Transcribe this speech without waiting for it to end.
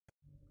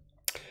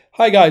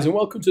Hi guys, and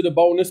welcome to the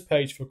bonus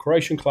page for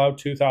Curation Cloud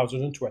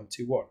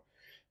 2021.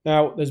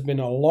 Now, there's been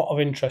a lot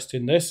of interest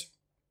in this,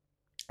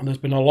 and there's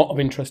been a lot of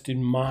interest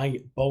in my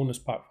bonus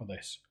pack for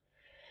this.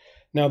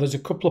 Now, there's a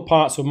couple of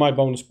parts of my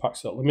bonus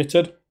packs that are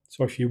limited,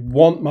 so if you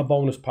want my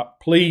bonus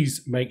pack,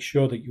 please make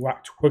sure that you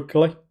act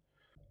quickly.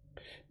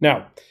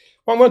 Now,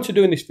 what I'm going to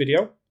do in this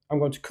video, I'm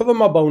going to cover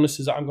my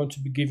bonuses that I'm going to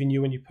be giving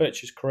you when you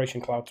purchase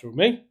Curation Cloud through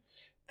me.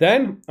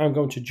 Then, I'm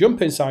going to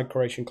jump inside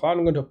Curation Cloud.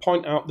 I'm going to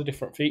point out the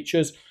different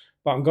features,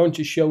 but I'm going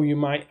to show you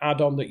my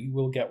add-on that you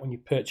will get when you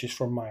purchase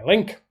from my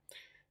link.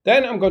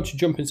 Then I'm going to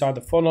jump inside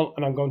the funnel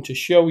and I'm going to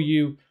show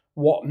you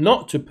what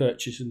not to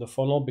purchase in the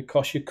funnel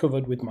because you're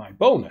covered with my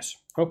bonus.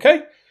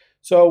 Okay,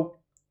 so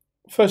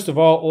first of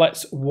all,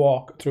 let's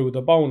walk through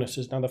the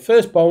bonuses. Now, the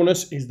first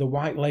bonus is the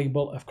white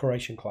label of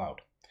Curation Cloud.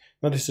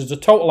 Now, this is a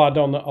total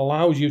add-on that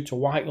allows you to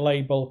white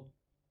label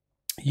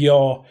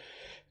your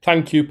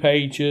thank you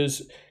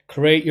pages,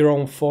 create your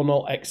own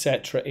funnel,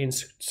 etc.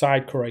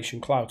 inside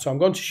Curation Cloud. So I'm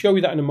going to show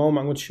you that in a moment.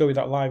 I'm going to show you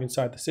that live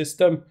inside the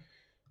system.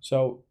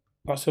 So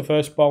that's the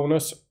first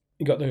bonus.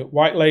 You got the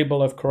white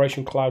label of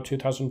Curation Cloud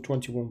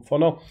 2021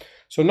 funnel.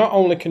 So not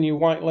only can you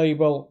white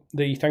label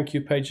the thank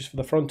you pages for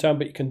the front end,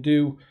 but you can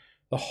do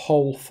the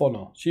whole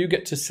funnel. So you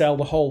get to sell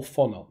the whole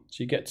funnel.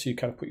 So you get to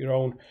kind of put your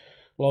own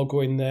logo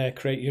in there,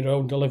 create your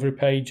own delivery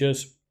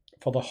pages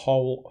for the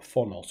whole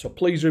funnel. So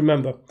please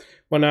remember,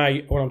 when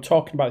I'm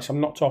talking about this,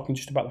 I'm not talking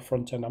just about the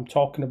front end, I'm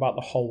talking about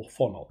the whole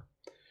funnel.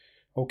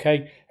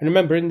 Okay, and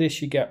remember, in this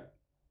you get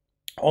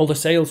all the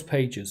sales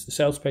pages. The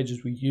sales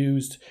pages we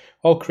used,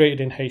 all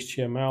created in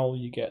HTML.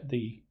 You get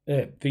the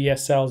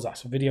VSLs,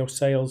 that's video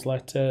sales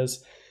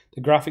letters,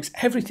 the graphics,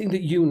 everything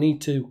that you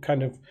need to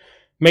kind of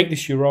make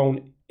this your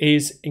own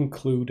is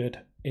included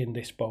in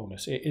this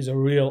bonus. It is a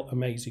real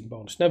amazing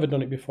bonus. Never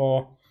done it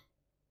before,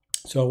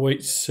 so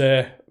it's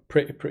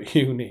pretty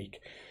unique.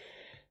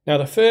 Now,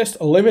 the first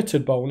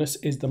limited bonus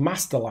is the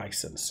master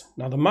license.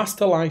 Now, the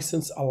master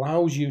license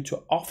allows you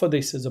to offer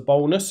this as a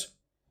bonus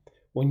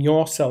when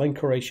you're selling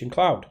Curation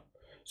Cloud.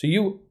 So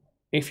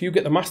if you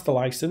get the master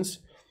license,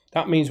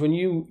 that means when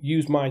you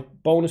use my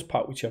bonus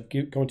pack, which I'm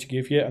going to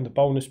give you, and the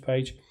bonus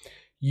page,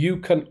 you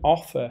can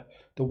offer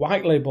the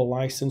white label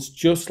license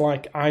just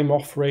like I'm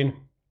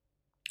offering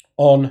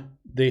on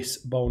this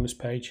bonus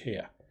page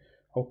here.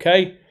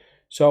 Okay,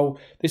 so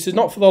this is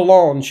not for the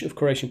launch of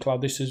Curation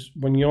Cloud. This is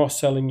when you're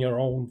selling your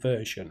own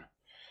version.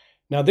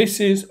 Now,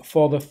 this is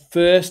for the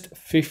first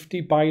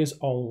 50 buyers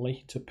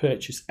only to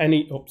purchase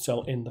any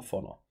upsell in the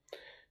funnel.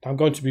 Now, I'm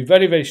going to be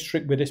very, very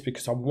strict with this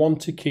because I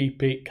want to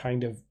keep it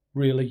kind of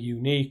really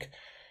unique.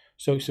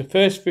 So it's the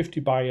first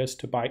 50 buyers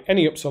to buy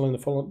any upsell in the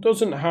funnel. It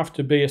doesn't have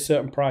to be a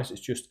certain price.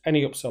 It's just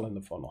any upsell in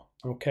the funnel.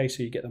 Okay,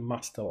 so you get the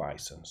master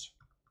license.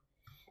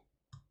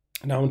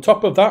 Now, on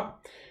top of that,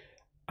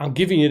 I'm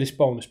giving you this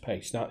bonus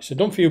page. Now, it's a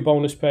done for you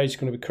bonus page. It's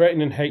going to be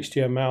created in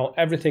HTML.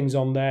 Everything's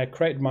on there,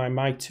 created by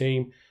my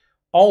team.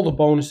 All the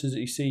bonuses that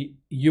you see,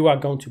 you are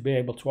going to be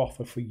able to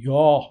offer for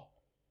your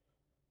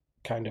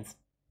kind of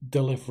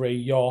delivery,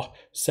 your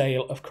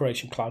sale of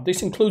Curation Cloud.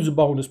 This includes a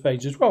bonus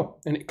page as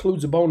well, and it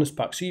includes a bonus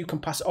pack. So you can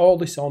pass all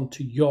this on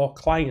to your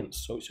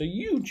clients. So it's a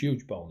huge,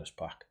 huge bonus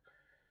pack.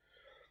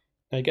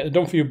 Now, you get the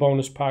done for you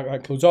bonus pack. That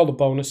includes all the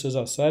bonuses, as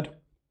I said.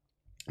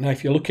 Now,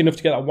 if you're lucky enough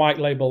to get that white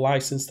label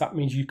license, that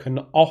means you can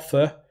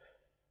offer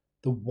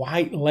the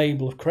white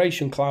label of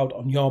Curation Cloud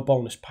on your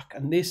bonus pack.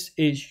 And this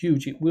is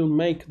huge. It will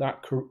make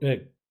that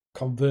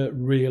convert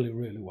really,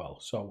 really well.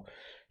 So,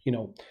 you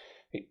know,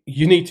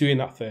 you need to be in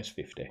that first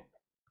 50.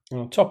 And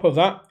on top of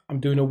that, I'm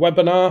doing a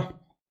webinar.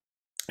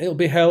 It'll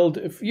be held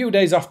a few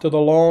days after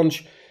the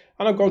launch.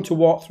 And I'm going to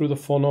walk through the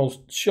funnels,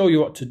 show you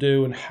what to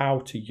do and how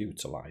to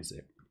utilize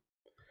it.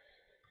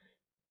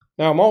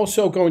 Now, I'm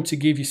also going to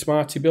give you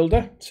Smarty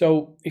Builder.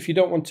 So if you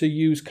don't want to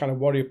use kind of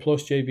Warrior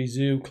Plus,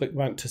 JVZoo,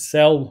 ClickBank to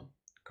sell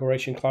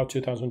Curation Cloud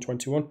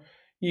 2021,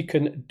 you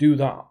can do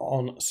that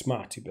on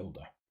Smarty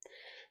Builder.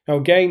 Now,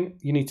 again,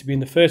 you need to be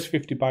in the first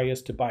 50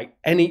 buyers to buy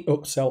any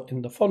upsell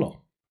in the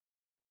funnel.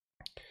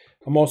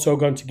 I'm also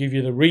going to give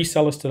you the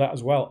resellers to that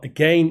as well.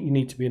 Again, you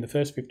need to be in the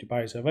first 50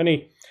 buyers of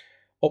any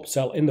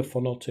upsell in the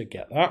funnel to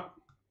get that.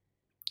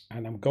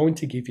 And I'm going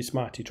to give you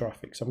Smarty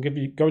traffic. So I'm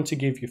going to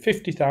give you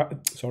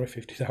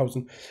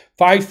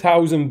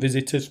 5,000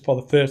 visitors for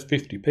the first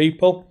 50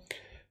 people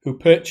who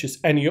purchase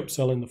any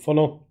upsell in the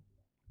funnel.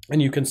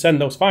 And you can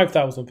send those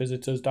 5,000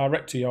 visitors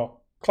direct to your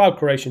Cloud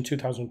Curation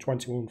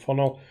 2021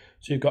 funnel.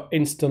 So you've got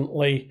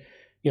instantly,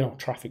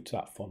 traffic to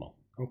that funnel.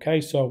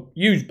 Okay, so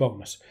huge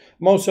bonus.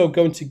 I'm also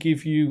going to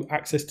give you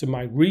access to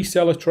my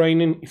reseller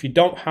training. If you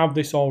don't have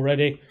this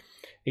already,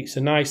 it's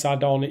a nice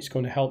add-on. It's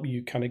going to help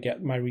you kind of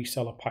get my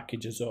reseller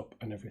packages up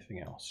and everything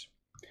else.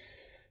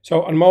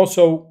 So I'm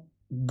also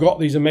got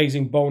these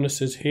amazing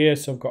bonuses here.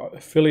 So I've got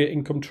affiliate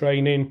income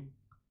training,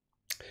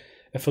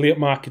 affiliate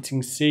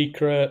marketing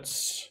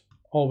secrets,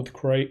 all with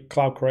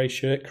Cloud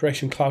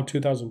Curation Cloud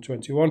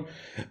 2021,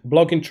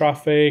 blogging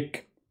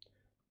traffic,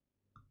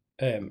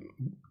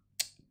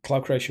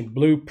 Cloud Creation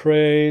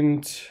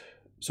Blueprint,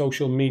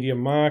 social media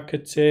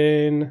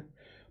marketing,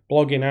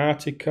 blogging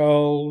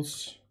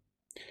articles,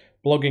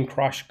 blogging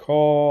crash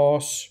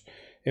course,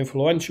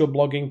 influential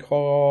blogging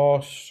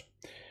course,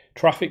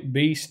 traffic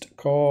beast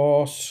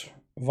course,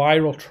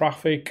 viral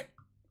traffic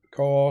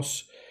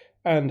course,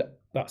 and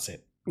that's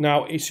it.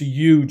 Now, it's a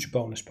huge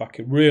bonus pack.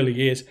 It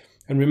really is.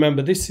 And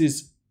remember, this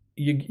is,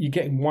 you're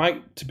getting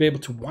to be able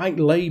to white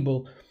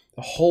label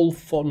the whole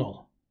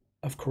funnel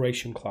of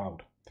Curation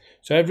Cloud.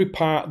 So every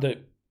part that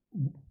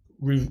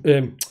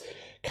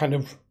kind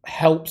of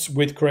helps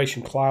with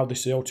Curation Cloud,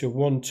 this is O2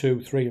 1,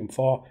 2, 3, and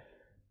 4,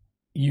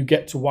 you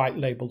get to white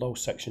label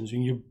those sections,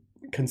 and you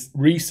can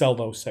resell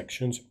those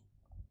sections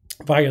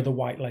via the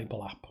white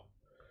label app.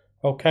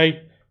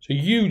 Okay, so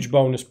huge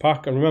bonus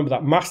pack. And remember,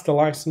 that master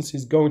license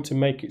is going to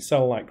make it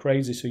sell like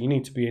crazy, so you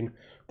need to be in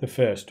the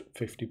first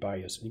 50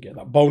 buyers, and you get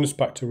that bonus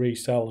pack to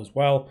resell as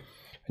well,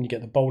 and you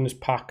get the bonus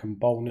pack and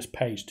bonus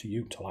page to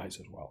utilize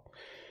as well.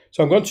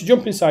 So I'm going to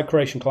jump inside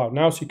Curation Cloud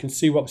now so you can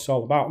see what this is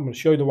all about. I'm going to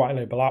show you the white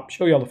label app,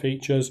 show you all the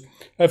features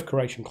of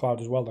Curation Cloud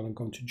as well, then I'm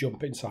going to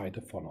jump inside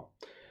the funnel.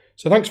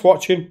 So thanks for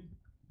watching.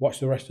 Watch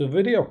the rest of the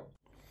video.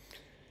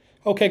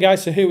 Okay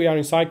guys, so here we are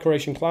inside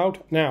Curation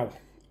Cloud. Now,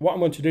 what I'm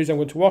going to do is I'm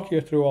going to walk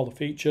you through all the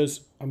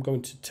features. I'm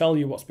going to tell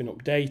you what's been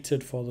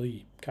updated for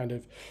the kind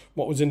of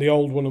what was in the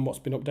old one and what's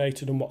been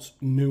updated and what's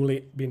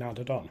newly been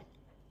added on.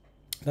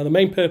 Now, the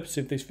main purpose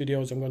of this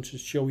video is I'm going to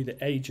show you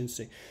the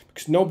agency,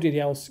 because nobody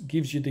else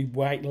gives you the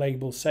white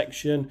label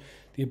section,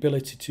 the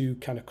ability to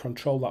kind of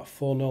control that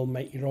funnel,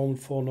 make your own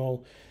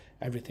funnel,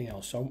 everything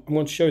else. So I'm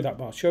going to show you that,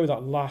 but I'll show you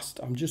that last.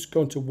 I'm just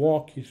going to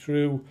walk you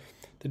through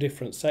the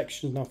different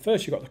sections. Now,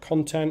 first you've got the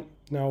content.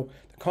 Now,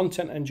 the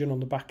content engine on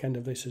the back end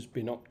of this has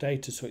been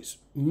updated, so it's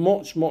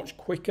much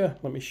quicker.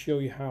 Let me show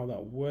you how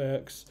that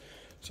works.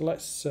 So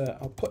let's,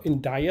 I'll put in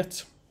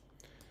diet.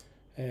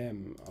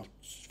 In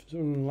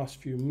the last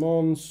few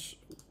months,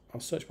 I'll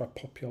search by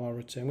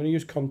popularity. I'm going to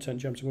use content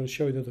gems. I'm going to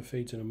show you the other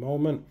feeds in a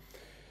moment.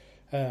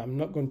 I'm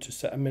not going to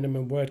set a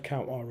minimum word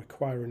count or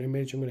require an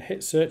image. I'm going to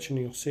hit search and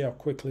you'll see how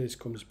quickly this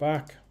comes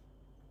back.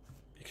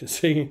 You can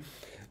see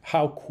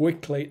how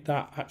quickly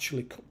that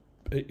actually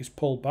is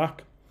pulled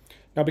back.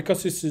 Now,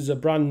 because this is a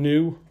brand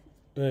new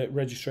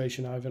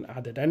registration, I haven't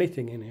added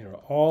anything in here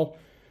at all.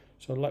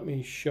 So let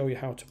me show you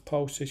how to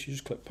post this. You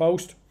just click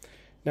post.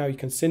 Now you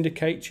can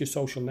syndicate to your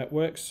social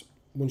networks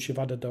once you've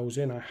added those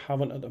in. I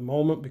haven't at the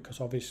moment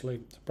because obviously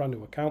it's a brand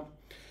new account.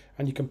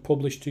 And you can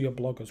publish to your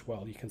blog as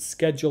well. You can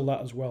schedule that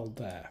as well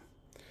there.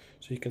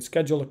 So you can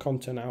schedule the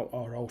content out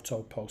or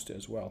auto post it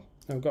as well.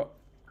 Now I've got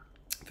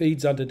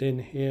feeds added in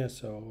here.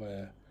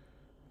 So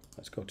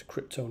let's go to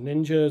Crypto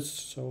Ninjas.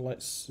 So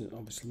let's,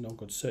 obviously no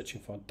good searching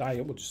for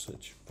diet. We'll just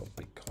search for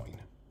Bitcoin.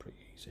 Pretty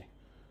easy.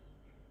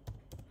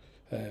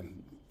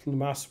 From the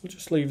mass, we'll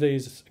just leave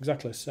these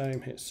exactly the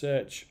same, hit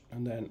search,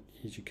 and then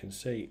as you can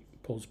see,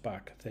 it pulls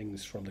back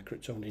things from the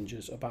Crypto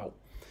Ninjas about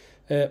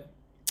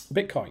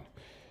Bitcoin.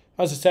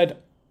 As I said,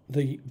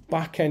 the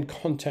back-end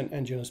content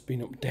engine has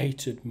been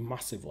updated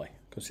massively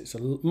because it's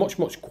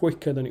much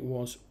quicker than it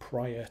was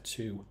prior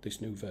to this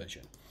new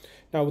version.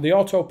 Now with the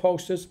auto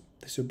posters,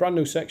 this is a brand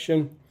new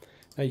section.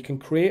 Now you can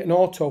create an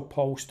auto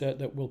poster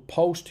that will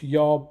post to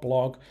your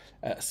blog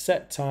at a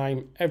set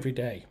time every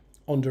day,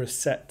 under a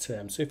set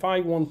term. So if I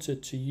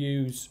wanted to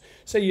use,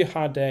 say you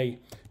had a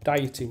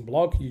dieting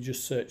blog, you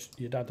just searched,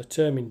 you'd add a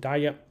term in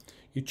diet,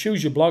 you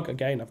choose your blog.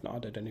 Again, I've not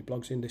added any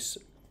blogs in this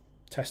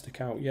test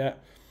account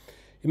yet.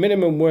 Your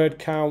minimum word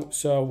count,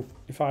 so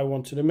if I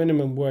wanted a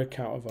minimum word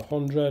count of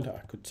 100,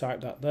 I could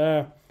type that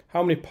there.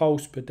 How many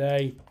posts per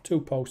day? 2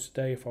 posts a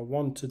day if I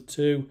wanted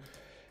to.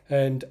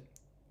 And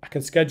I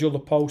can schedule the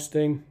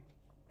posting,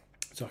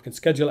 so I can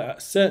schedule it at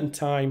a certain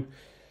time.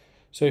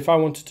 So if I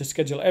wanted to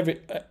schedule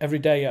every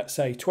day at,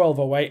 say,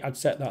 12:08, I'd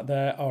set that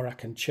there, or I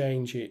can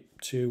change it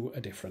to a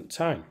different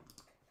time.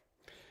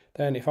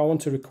 Then if I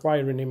want to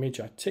require an image,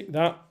 I tick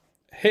that,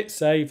 hit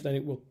save, then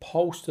it will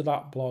post to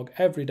that blog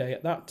every day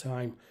at that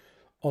time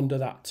under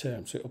that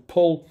term. So it'll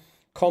pull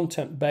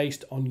content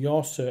based on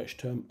your search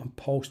term and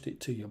post it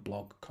to your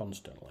blog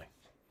constantly.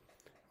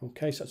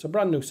 Okay, so it's a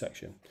brand new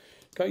section.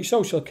 Got your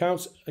social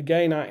accounts.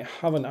 Again, I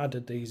haven't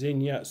added these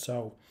in yet,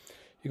 so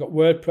you've got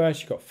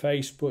WordPress, you've got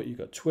Facebook, you've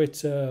got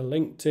Twitter,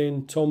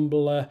 LinkedIn,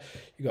 Tumblr,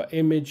 you've got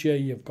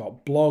Imager, you've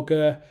got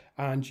Blogger,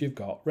 and you've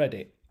got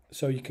Reddit.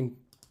 So you can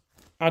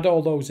add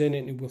all those in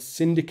and it will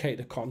syndicate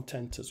the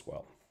content as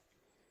well.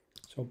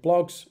 So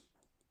blogs,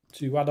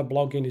 to add a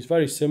blog in is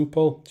very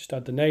simple. Just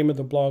add the name of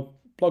the blog,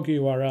 blog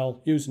URL,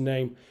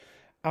 username,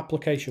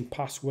 application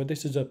password.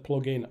 This is a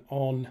plugin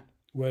on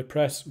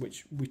WordPress,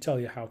 which we tell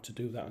you how to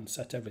do that and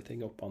set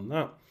everything up on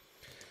that.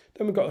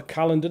 Then we've got a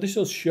calendar. This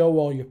will show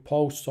all your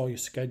posts, all your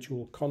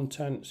scheduled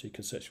content. So you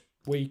can search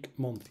week,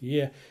 month,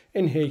 year.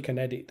 In here, you can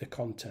edit the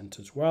content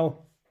as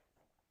well.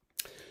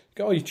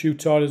 Got all your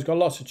tutorials. Got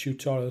lots of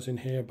tutorials in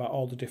here about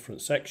all the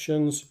different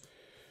sections.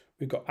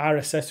 We've got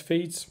RSS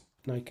feeds.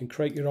 Now you can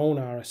create your own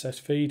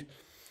RSS feed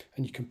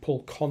and you can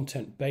pull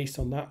content based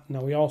on that.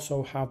 Now we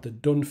also have the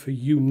done for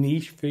you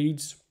niche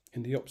feeds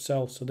in the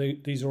upsell. So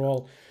these are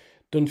all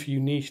done for you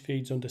niche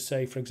feeds under,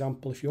 say, for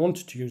example, if you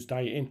wanted to use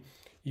dieting,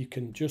 you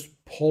can just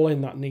pull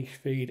in that niche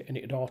feed and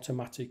it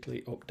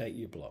automatically update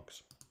your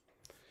blogs.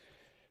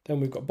 Then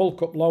we've got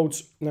bulk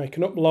uploads. Now you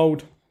can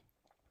upload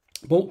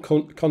bulk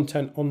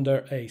content under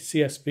a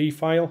CSV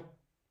file,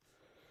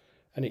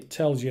 and it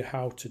tells you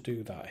how to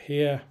do that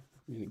here.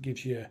 It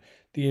gives you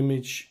the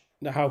image,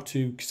 how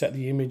to set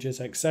the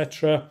images,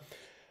 etc.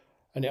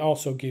 And it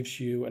also gives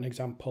you an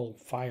example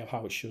file,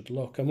 how it should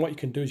look. And what you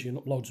can do is you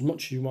can upload as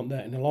much as you want there,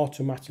 and it'll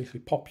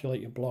automatically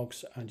populate your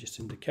blogs and your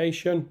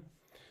syndication.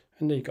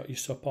 And then you've got your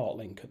support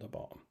link at the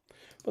bottom.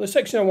 But the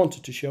section I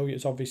wanted to show you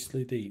is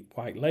obviously the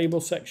white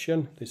label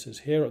section. This is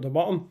here at the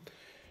bottom.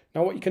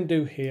 Now what you can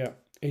do here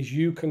is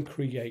you can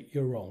create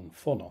your own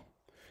funnel.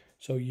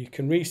 So you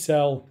can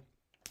resell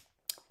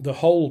the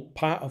whole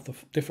part of the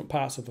different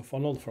parts of the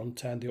funnel, the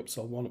front end, the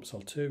upsell 1,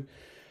 upsell 2.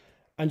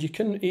 And you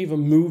can even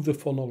move the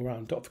funnel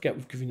around. Don't forget,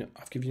 I've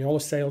given you all the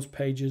sales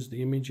pages,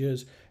 the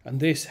images, and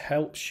this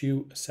helps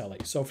you sell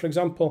it. So for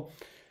example,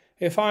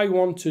 if I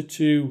wanted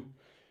to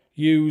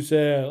use,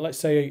 let's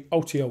say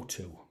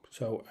OTO2.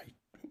 So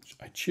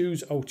I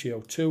choose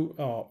OTO2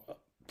 or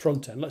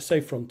front end. Let's say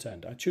front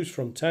end. I choose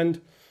front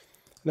end.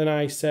 Then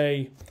I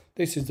say,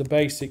 this is the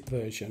basic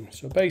version.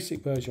 So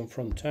basic version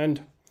front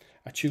end.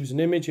 I choose an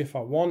image if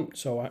I want.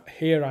 So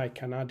here I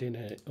can add in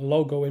a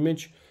logo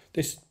image.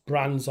 This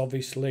brands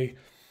obviously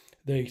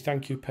the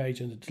thank you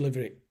page and deliver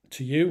it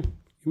to you.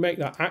 You make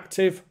that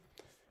active,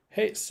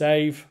 hit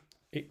save.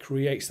 It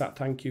creates that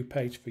thank you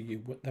page for you.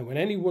 But then when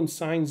anyone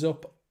signs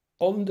up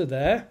under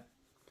there,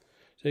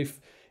 so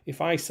if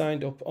I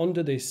signed up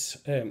under this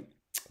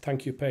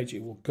thank you page,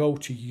 it will go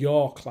to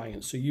your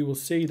client. So you will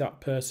see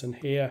that person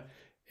here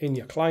in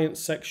your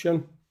clients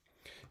section.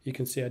 You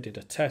can see I did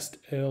a test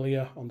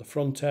earlier on the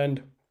front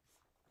end,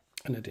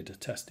 and I did a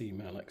test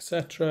email,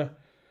 etc.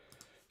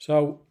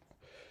 So,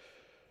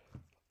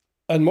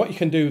 and what you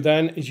can do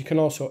then is you can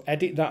also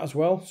edit that as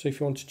well. So if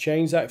you want to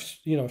change that,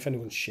 if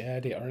anyone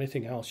shared it or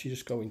anything else, you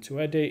just go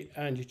into edit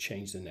and you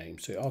change the name.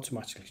 So it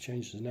automatically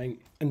changes the name,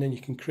 and then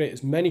you can create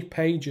as many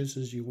pages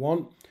as you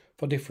want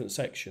for different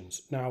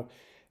sections. Now,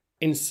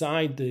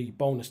 inside the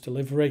bonus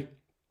delivery,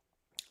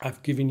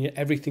 I've given you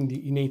everything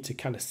that you need to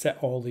kind of set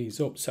all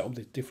these up, set up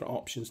the different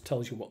options,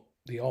 tells you what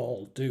they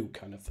all do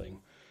kind of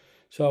thing.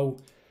 So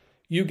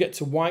you get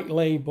to white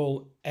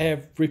label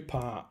every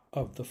part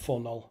of the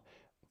funnel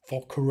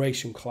for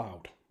Curation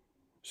Cloud.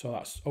 So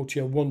that's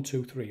OTO 1,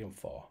 2, 3, and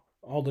 4.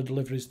 All the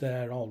deliveries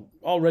there,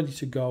 all ready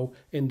to go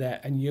in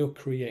there, and you're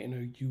creating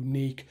a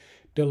unique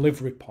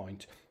delivery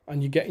point,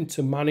 and you're getting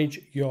to manage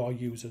your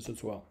users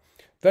as well.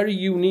 Very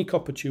unique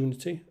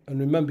opportunity, and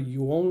remember,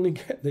 you only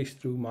get this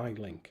through my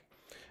link.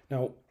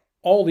 Now,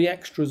 all the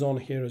extras on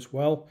here as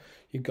well.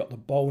 You've got the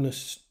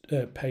bonus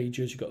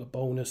pages, you've got the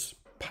bonus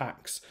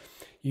packs.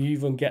 You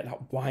even get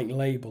that white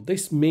label.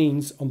 This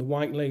means on the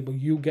white label,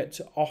 you get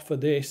to offer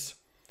this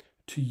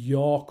to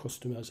your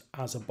customers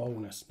as a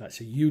bonus. That's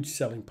a huge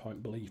selling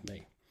point, believe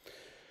me.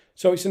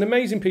 So it's an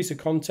amazing piece of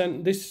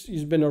content. This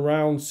has been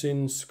around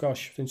since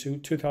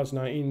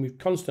 2019. We've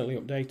constantly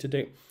updated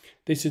it.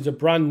 This is a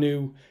brand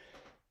new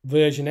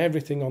version.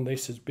 Everything on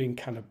this has been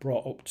kind of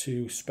brought up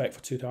to spec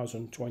for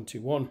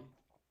 2021,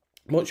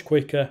 much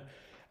quicker,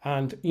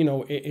 and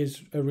it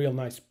is a real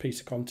nice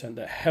piece of content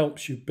that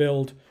helps you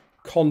build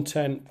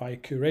content by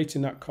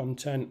curating that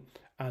content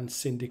and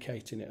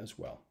syndicating it as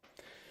well.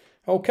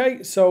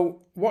 Okay,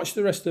 so watch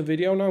the rest of the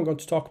video. Now I'm going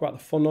to talk about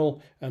the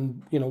funnel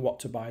and what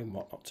to buy and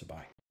what not to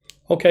buy.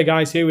 Okay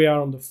guys, here we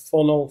are on the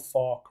funnel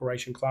for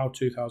Curation Cloud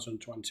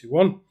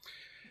 2021.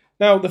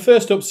 Now, the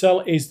first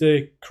upsell is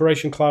the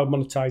Curation Cloud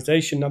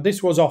monetization. Now,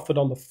 this was offered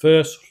on the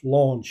first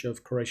launch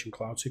of Curation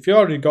Cloud. So if you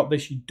already got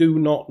this, you do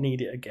not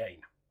need it again.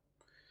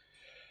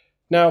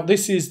 Now,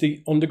 this is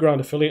the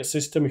underground affiliate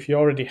system. If you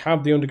already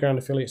have the underground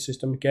affiliate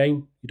system,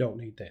 again, you don't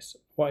need this.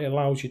 What it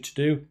allows you to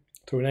do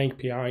through an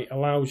API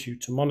allows you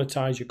to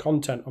monetize your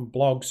content on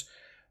blogs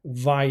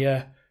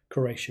via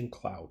Curation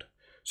Cloud.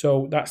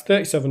 So that's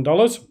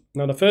 $37.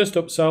 Now, the first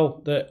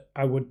upsell that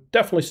I would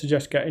definitely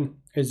suggest getting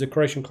is the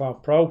Curation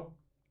Cloud Pro.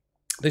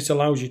 This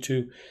allows you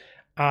to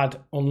add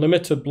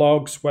unlimited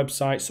blogs,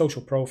 websites,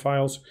 social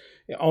profiles.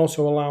 It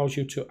also allows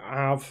you to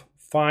have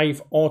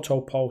 5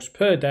 auto posts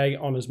per day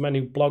on as many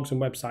blogs and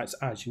websites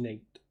as you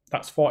need.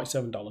 That's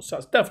 $47. So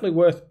that's definitely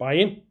worth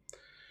buying.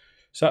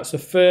 So that's the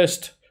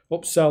first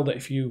upsell that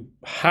if you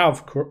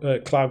have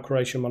cloud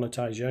curation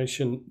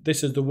monetization,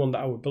 this is the one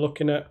that I would be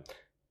looking at.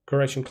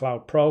 Curation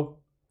Cloud Pro.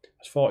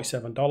 That's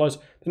 $47.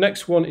 The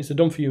next one is the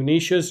Done For You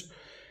niches.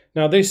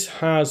 Now this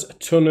has a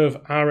ton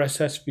of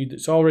RSS feed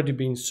that's already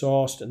been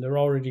sourced and they're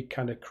already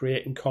kind of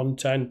creating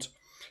content.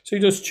 So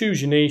you just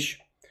choose your niche,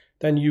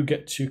 then you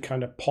get to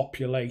kind of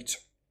populate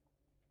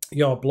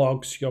your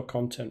blogs, your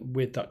content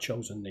with that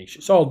chosen niche.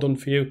 It's all done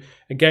for you.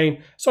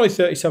 Again, it's only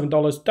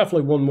 $37,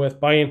 definitely one worth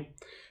buying.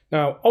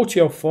 Now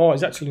OTO4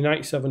 is actually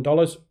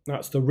 $97.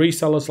 That's the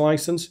reseller's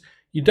license.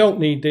 You don't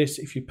need this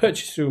if you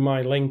purchase through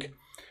my link.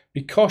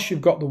 Because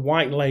you've got the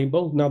white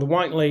label. Now the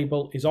white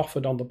label is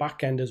offered on the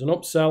back end as an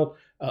upsell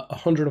at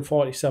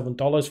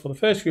 $147. For the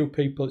first few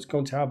people, it's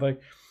going to have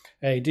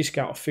a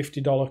discount of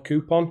 $50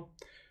 coupon.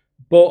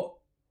 but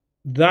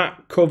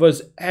that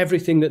covers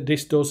everything that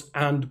this does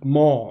and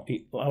more.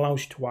 It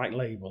allows you to white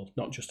label,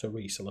 not just a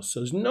reseller. So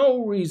there's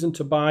no reason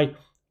to buy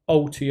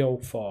OTO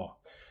for.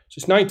 So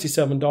it's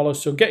 $97.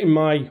 So getting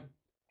my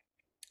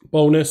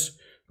bonus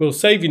will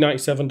save you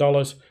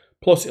 $97.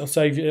 Plus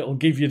it'll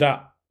give you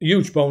that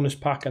huge bonus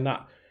pack, and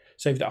that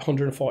save that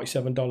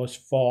 $147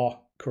 for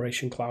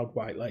Curation Cloud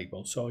white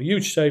label. So a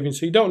huge savings.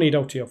 So you don't need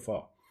OTO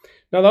for.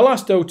 Now, the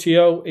last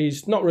OTO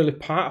is not really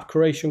part of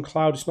Curation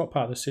Cloud. It's not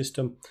part of the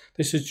system.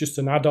 This is just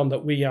an add-on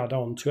that we add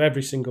on to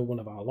every single one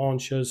of our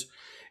launches.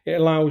 It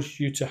allows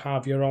you to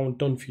have your own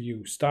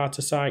done-for-you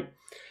starter site.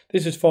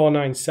 This is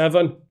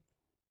 $497.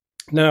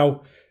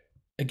 Now,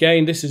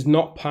 again, this is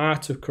not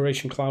part of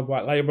Curation Cloud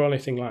White Label or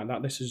anything like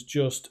that. This is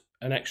just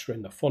an extra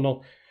in the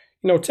funnel.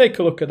 Take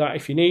a look at that.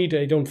 If you need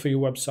a done-for-you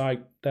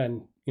website,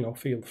 then,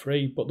 feel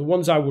free. But the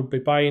ones I would be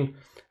buying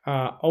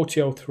are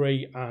OTO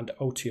 3 and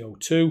OTO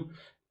 2.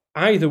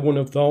 Either one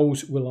of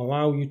those will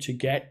allow you to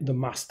get the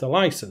master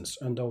license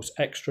and those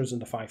extras and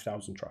the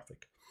 5,000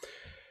 traffic.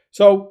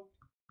 So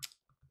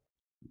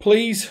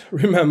please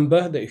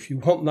remember that if you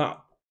want that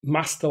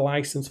master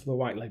license for the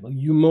white label,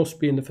 you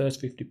must be in the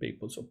first 50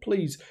 people. So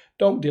please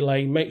don't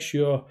delay. Make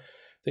sure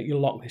that you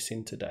lock this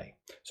in today.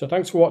 So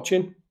thanks for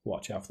watching.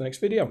 Watch out for the next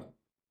video.